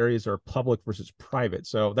many of these areas are public versus private.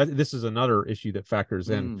 So that this is another issue that factors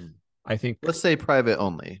in. Mm. I think, Let's say private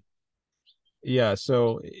only. yeah.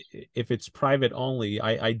 So if it's private only,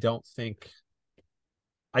 I don't think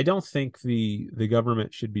the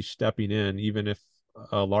government should be stepping in, even if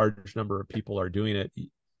a large number of people are doing it.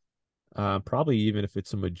 Probably even if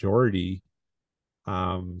it's a majority.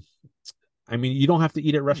 Um, I mean, you don't have to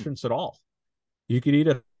eat at Hmm. restaurants at all. You could eat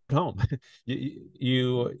at home.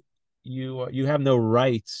 You have no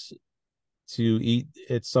rights to eat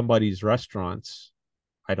at somebody's restaurants.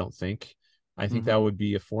 I don't think. I think that Mm-hmm. would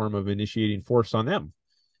be a form of initiating force on them.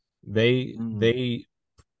 Mm. They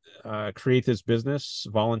create this business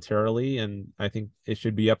voluntarily, and I think it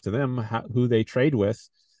should be up to them who they trade with,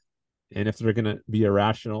 and if they're going to be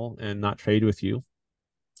irrational and not trade with you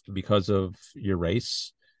because of your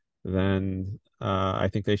race, then I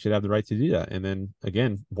think they should have the right to do that. And then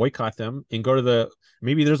again, boycott them and go to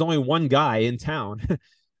maybe there's only one guy in town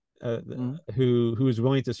uh, Mm. who is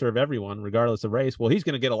willing to serve everyone regardless of race. Well, he's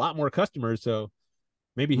going to get a lot more customers, so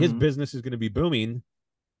maybe his Mm. business is going to be booming,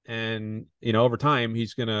 and over time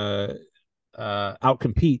he's going to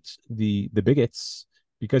outcompete the bigots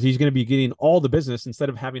because he's going to be getting all the business instead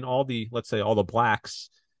of having all the, let's say, all the blacks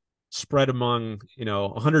spread among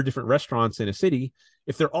 100 different restaurants in a city.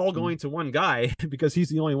 If they're all Mm. going to one guy because he's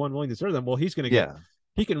the only one willing to serve them, well, Yeah.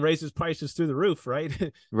 he can raise his prices through the roof, right?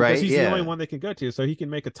 Because Right. he's the only Yeah. one they can go to, so he can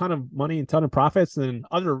make a ton of money and ton of profits. And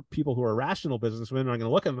other people who are rational businessmen are going to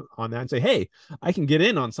look on that and say, hey, I can get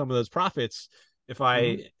in on some of those profits if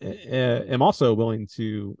Mm-hmm. I am also willing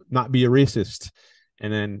to not be a racist.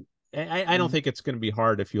 And then I don't Mm-hmm. think it's going to be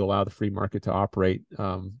hard if you allow the free market to operate,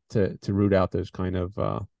 to root out those kind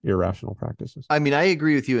of irrational practices. I mean, I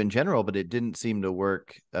agree with you in general, but it didn't seem to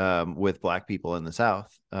work with black people in the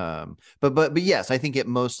South. But yes, I think it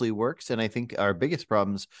mostly works, and I think our biggest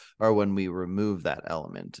problems are when we remove that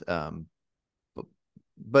element. But,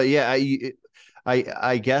 but yeah,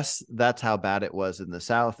 I guess that's how bad it was in the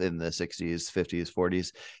South in the 60s, 50s,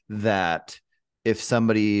 40s. That if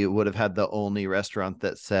somebody would have had the only restaurant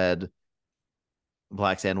that said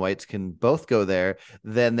blacks and whites can both go there,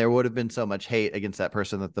 then there would have been so much hate against that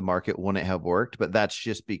person that the market wouldn't have worked. But that's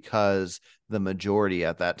just because the majority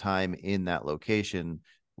at that time in that location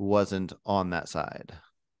wasn't on that side.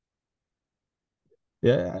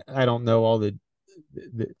 Yeah, I don't know all the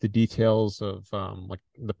details of like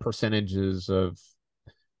the percentages of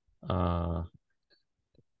uh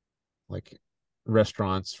like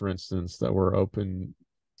restaurants, for instance, that were open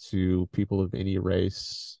to people of any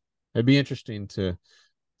race. It'd be interesting to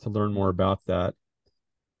learn more about that.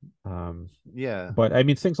 Um, Yeah. but I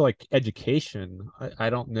mean, things like education, I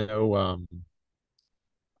don't know.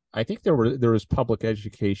 I think there was public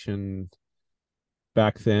education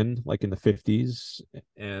back then, like in the 50s,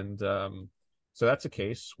 and so that's a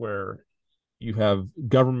case where you have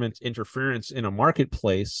government interference in a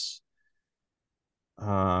marketplace,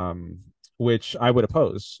 um, which I would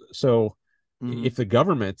oppose. So Mm-hmm. if the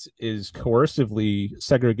government is coercively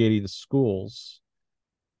segregating the schools,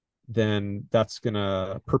 then that's going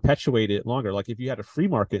to perpetuate it longer. Like if you had a free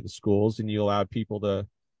market in schools and you allowed people to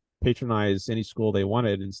patronize any school they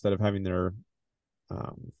wanted instead of having their,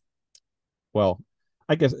 um, well,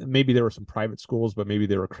 I guess maybe there were some private schools, but maybe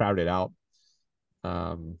they were crowded out,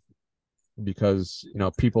 um, because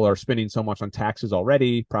people are spending so much on taxes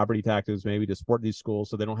already, property taxes maybe, to support these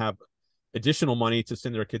schools, so they don't have additional money to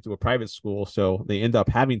send their kid to a private school, so they end up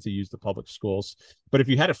having to use the public schools. But if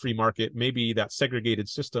you had a free market, maybe that segregated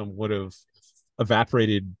system would have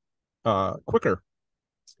evaporated quicker,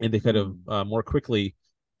 and they could have Mm. more quickly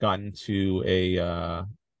gotten to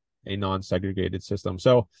a non-segregated system.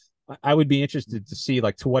 So I would be interested to see,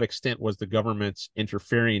 like, to what extent was the government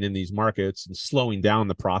interfering in these markets and slowing down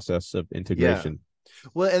the process of Yeah. integration.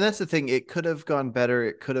 Well, and that's the thing. It could have gone better.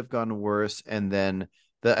 It could have gone worse. And then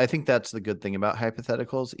I think that's the good thing about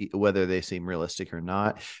hypotheticals, whether they seem realistic or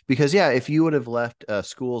not. Because yeah, if you would have left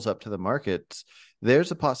schools up to the markets,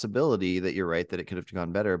 there's a possibility that you're right that it could have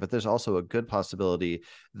gone better. But there's also a good possibility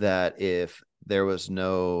that if there was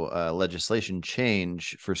no legislation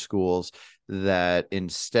change for schools, that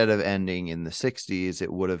instead of ending in the 60s,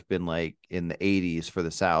 it would have been like in the 80s for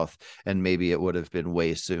the South, and maybe it would have been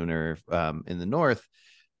way sooner in the North.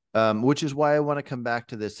 Which is why I want to come back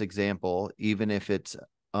to this example, even if it's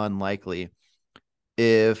unlikely.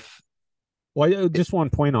 If, Well, just one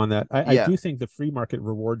point on that. I yeah, do think the free market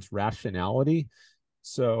rewards rationality.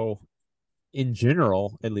 So, in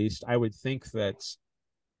general, at least, I would think that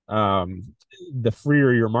um, the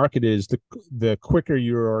freer your market is, the quicker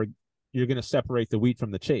you're going to separate the wheat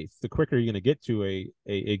from the chaff. The quicker you're going to get to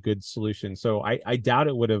a good solution. So I doubt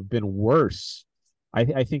it would have been worse.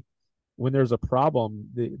 I think when there's a problem,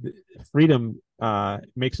 the freedom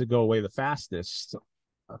makes it go away the fastest.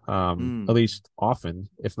 At mm, least often,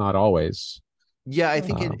 if not always. yeah, I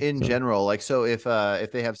think in So general, like, so if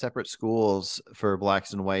they have separate schools for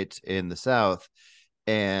blacks and whites in the South,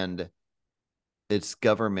 and it's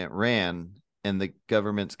government ran, and the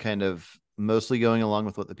government's kind of mostly going along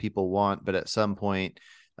with what the people want, but at some point,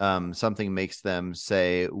 something makes them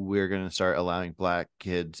say we're going to start allowing black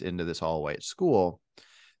kids into this all white school,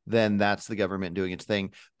 then that's the government doing its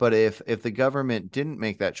thing. But if the government didn't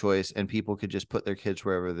make that choice and people could just put their kids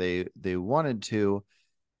wherever they wanted to,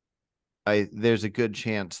 I there's a good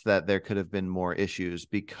chance that there could have been more issues,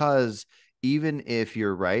 because even if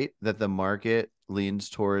you're right that the market leans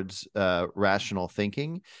towards rational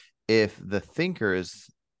thinking, if the thinkers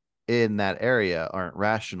in that area aren't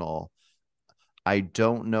rational, I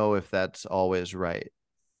don't know if that's always right.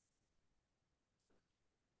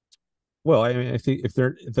 well, I mean, I think if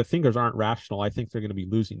the thinkers aren't rational, I think they're going to be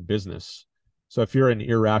losing business. So if you're an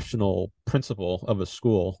irrational principal of a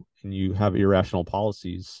school and you have irrational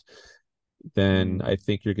policies, then Mm. I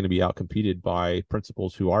think you're going to be outcompeted by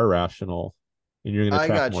principals who are rational, and you're going to I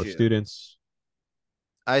attract got more you. students.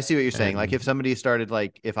 I see what you're saying. Like, And if somebody started,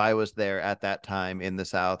 like, if I was there at that time in the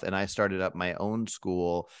South and I started up my own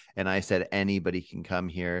school and I said anybody can come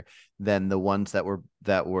here, then the ones that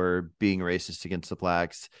were being racist against the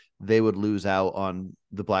blacks, they would lose out on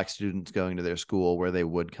the black students going to their school where they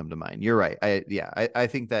would come to mine. You're right. I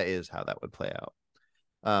think that is how that would play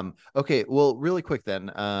out. Okay, well, really quick then,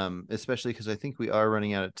 especially because I think we are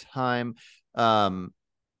running out of time. Um,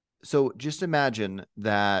 so just imagine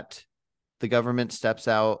that the government steps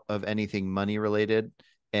out of anything money related,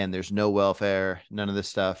 and there's no welfare, none of this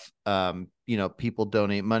stuff. People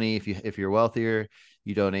donate money. If you're wealthier,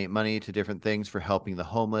 you donate money to different things for helping the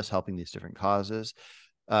homeless, helping these different causes.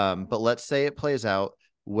 But let's say it plays out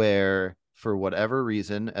where, for whatever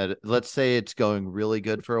reason, let's say it's going really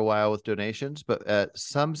good for a while with donations, but at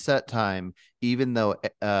some set time, even though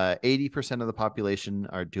 80% of the population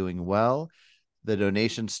are doing well, the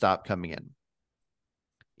donations stop coming in.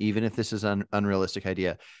 Even if this is an unrealistic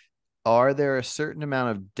idea, are there a certain amount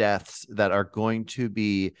of deaths that are going to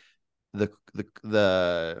be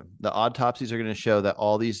the autopsies are going to show that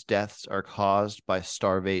all these deaths are caused by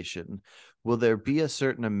starvation? Will there be a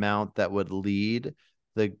certain amount that would lead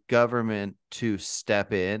the government to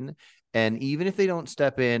step in? And even if they don't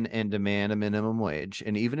step in and demand a minimum wage,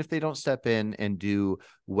 and even if they don't step in and do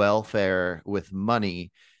welfare with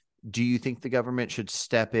money, do you think the government should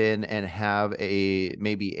step in and have a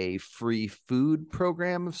maybe a free food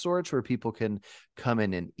program of sorts where people can come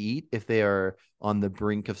in and eat if they are on the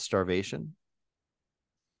brink of starvation?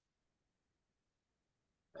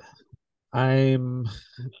 I'm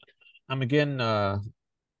I'm again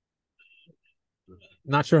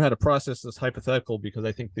not sure how to process this hypothetical because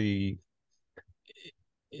I think the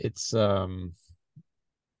it's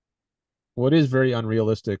what is very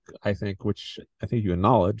unrealistic, I think, which I think you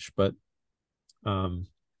acknowledge, but um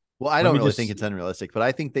Well, I let don't me really think just it's unrealistic, but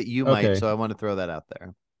I think that you might, okay. so I want to throw that out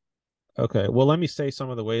there. Okay. Well, let me say some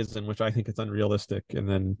of the ways in which I think it's unrealistic, and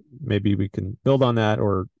then maybe we can build on that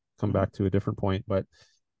or come Mm-hmm. back to a different point. But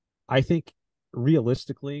I think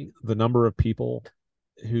realistically, the number of people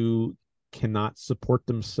who cannot support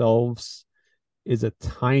themselves is a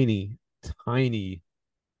tiny, tiny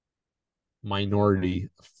minority.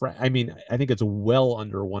 I mean, I think it's well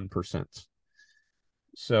under 1%.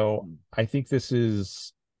 So I think this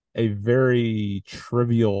is a very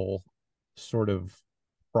trivial sort of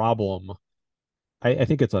problem. I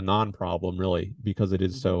think it's a non-problem really because it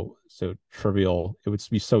is Mm-hmm. so trivial. It would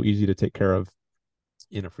be so easy to take care of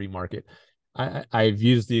in a free market. I've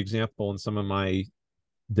used the example in some of my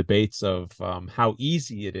debates of how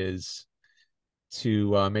easy it is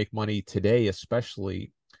to make money today,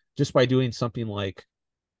 especially just by doing something like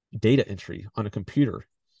data entry on a computer,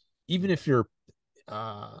 even if you're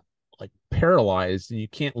uh, like paralyzed and you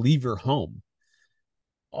can't leave your home,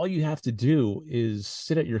 all you have to do is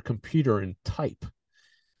sit at your computer and type.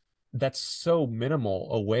 That's so minimal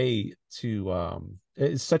a way to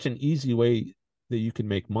it's such an easy way that you can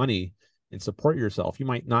make money and support yourself. You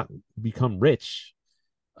might not become rich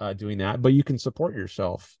doing that, but you can support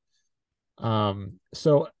yourself.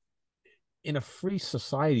 So in a free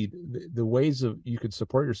society, the ways of you could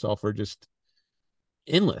support yourself are just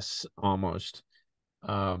endless almost.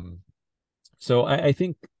 um so I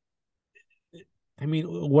think, I mean,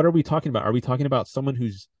 what are we talking about? Are we talking about someone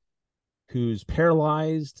who's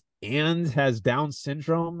paralyzed and has Down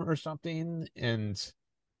syndrome or something? And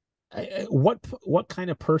what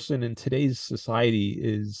kind of person in today's society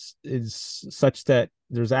is such that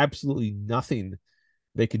there's absolutely nothing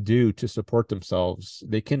they could do to support themselves?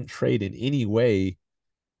 They can't trade in any way,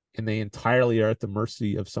 and they entirely are at the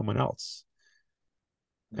mercy of someone else.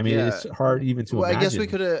 I mean, Yeah. it's hard even to Well, I guess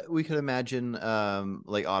imagine. we could imagine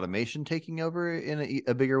like automation taking over in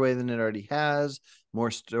a bigger way than it already has. More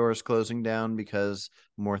stores closing down because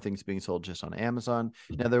more things being sold just on Amazon.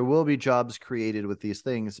 Now there will be jobs created with these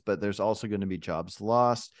things, but there's also going to be jobs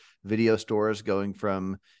lost. Video stores going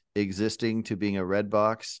from existing to being a red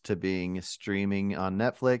box to being streaming on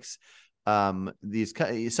Netflix. These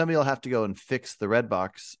somebody will have to go and fix the red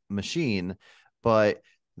box machine, but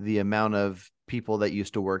the amount of people that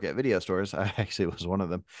used to work at video stores, I actually was one of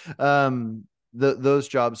them. Those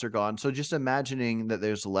jobs are gone. So just imagining that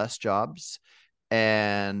there's less jobs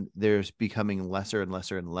and there's becoming lesser and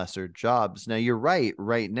lesser and lesser jobs. Now you're right.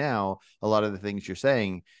 Right now, a lot of the things you're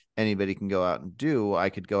saying, anybody can go out and do. I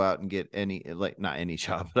could go out and get any, like, not any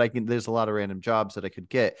job, but I can. There's a lot of random jobs that I could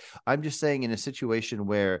get. I'm just saying, in a situation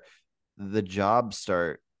where the jobs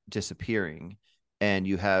start disappearing and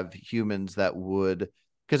you have humans that would,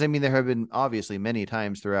 because I mean there have been obviously many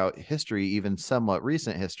times throughout history, even somewhat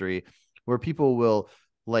recent history, where people will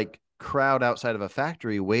like crowd outside of a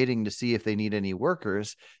factory waiting to see if they need any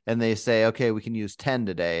workers, and they say, okay, we can use 10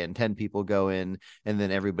 today, and 10 people go in and then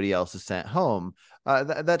everybody else is sent home.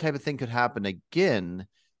 That type of thing could happen again.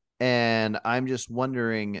 And I'm just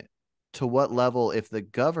wondering to what level, if the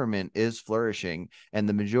government is flourishing and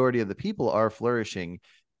the majority of the people are flourishing,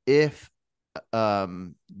 if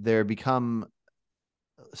there become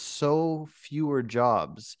so fewer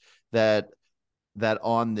jobs that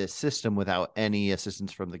on this system without any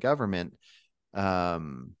assistance from the government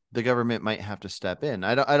might have to step in.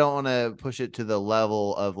 I don't want to push it to the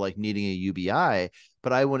level of like needing a UBI,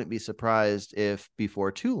 but I wouldn't be surprised if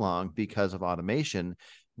before too long, because of automation,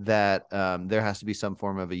 that there has to be some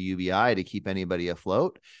form of a UBI to keep anybody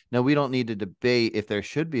afloat. Now, we don't need to debate if there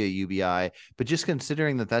should be a UBI, but just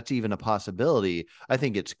considering that that's even a possibility, I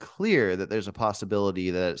think it's clear that there's a possibility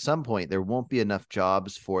that at some point there won't be enough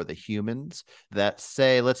jobs for the humans that,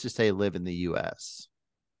 say, let's just say, live in the US.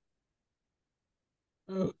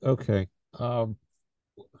 Oh, okay.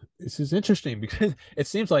 This is interesting because it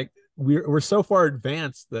seems like we're so far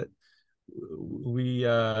advanced that we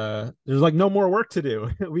there's like no more work to do.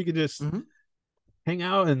 We could just Mm-hmm. hang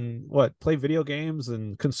out and what, play video games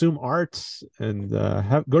and consume art and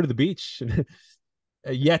go to the beach. And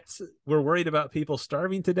yet we're worried about people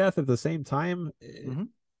starving to death at the same time. Mm-hmm.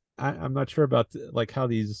 I'm not sure about like how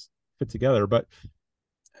these fit together, but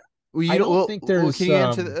Well, I you don't. don't think Well, can there's you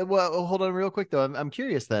answer? Well, hold on, real quick though. I'm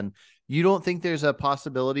curious. Then, you don't think there's a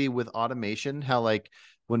possibility with automation, how like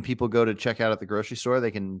when people go to check out at the grocery store,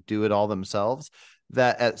 they can do it all themselves.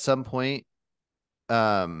 That at some point,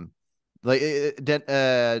 um, like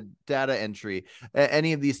data entry,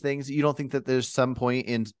 any of these things, you don't think that there's some point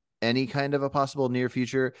in any kind of a possible near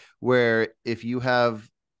future where if you have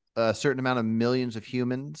a certain amount of millions of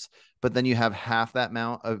humans, but then you have half that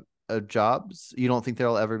amount of jobs, you don't think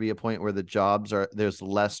there'll ever be a point where there's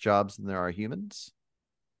less jobs than there are humans?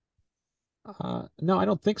 no, I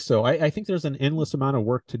don't think so. I think there's an endless amount of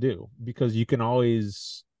work to do because you can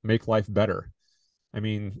always make life better. I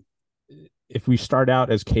mean, if we start out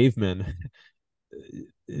as cavemen,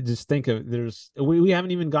 just think of we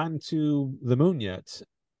haven't even gotten to the moon yet.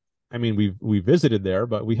 I mean, we visited there,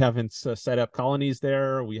 but we haven't set up colonies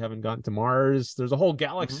there. We haven't gotten to Mars. There's a whole Mm-hmm.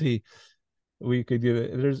 galaxy we could do.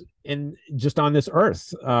 There's in just on this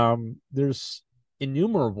Earth. There's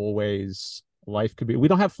innumerable ways life could be. We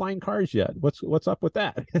don't have flying cars yet. What's up with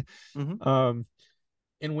that? Mm-hmm. um,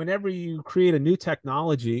 and whenever you create a new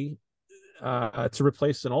technology to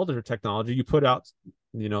replace an older technology, you put out,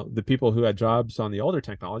 the people who had jobs on the older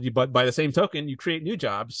technology, but by the same token, you create new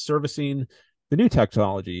jobs servicing the new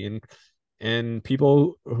technology and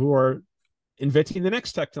people who are inventing the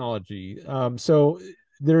next technology. So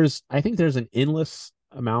I think there's an endless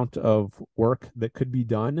amount of work that could be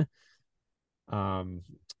done. Um,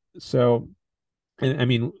 so, and I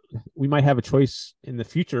mean, we might have a choice in the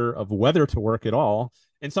future of whether to work at all.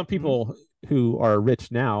 And some Mhm. people who are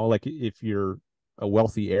rich now, like if you're a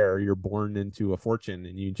wealthy heir, you're born into a fortune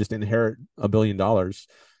and you just inherit $1 billion,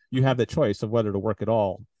 you Mhm. have the choice of whether to work at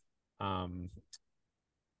all. Um,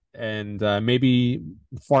 and maybe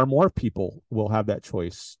far more people will have that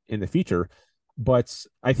choice in the future. But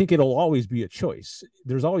I think it'll always be a choice.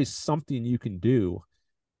 There's always something you can do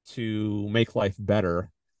to make life better,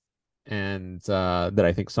 and that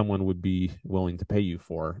I think someone would be willing to pay you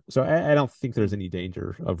for. So I don't think there's Mm. any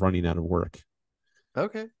danger of running out of work.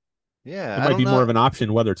 Okay. It Yeah, I might don't be more know. of an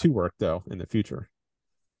option whether to work though in the future.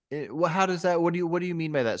 Well, how does that? What do you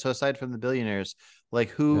mean by that? So aside from the billionaires, like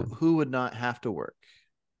Yeah. who would not have to work?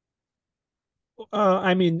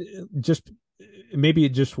 I mean, just maybe it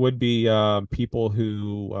just would be people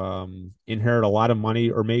who inherit a lot of money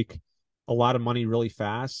or make a lot of money really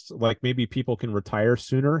fast. Like maybe people can retire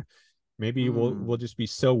sooner. Maybe we'll Mm. just be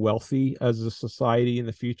so wealthy as a society in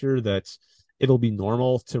the future that it'll be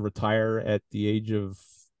normal to retire at the age of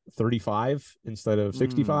 35 instead of Mm.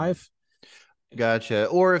 65. Gotcha.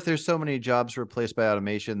 Or if there's so many jobs replaced by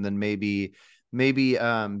automation, then maybe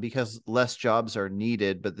because less jobs are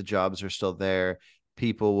needed, but the jobs are still there,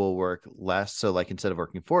 people will work less. So like instead of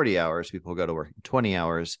working 40 hours, people go to working 20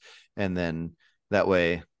 hours. And then that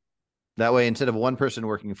way instead of one person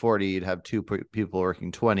working 40, you'd have people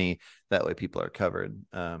working 20. That way people are covered.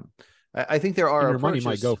 I think there And are your money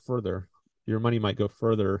might go approaches. further. Your money might go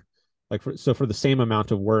further. So for the same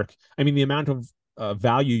amount of work, I mean, the amount of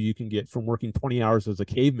value you can get from working 20 hours as a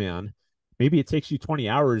caveman, maybe it takes you 20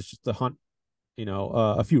 hours just to hunt,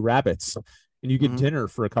 a few rabbits, and you get Mhm. dinner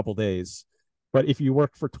for a couple days. But if you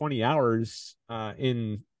work for 20 hours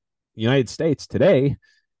in the United States today,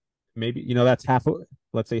 maybe that's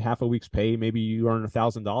let's say half a week's pay. Maybe you earn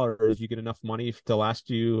 $1,000. You get enough money to last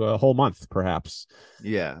you a whole month, perhaps.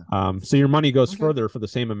 Yeah. So your money goes Okay. further for the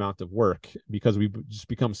same amount of work because we've just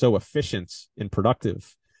become so efficient and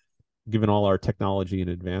productive, given all our technology and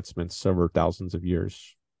advancements over thousands of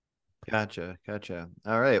years. Gotcha. Gotcha.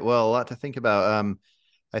 All right. Well, a lot to think about.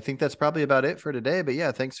 I think that's probably about it for today. But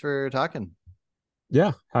yeah, thanks for talking.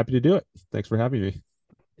 Yeah, happy to do it. Thanks for having me.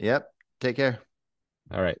 Yep. Take care.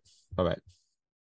 All right. Bye bye.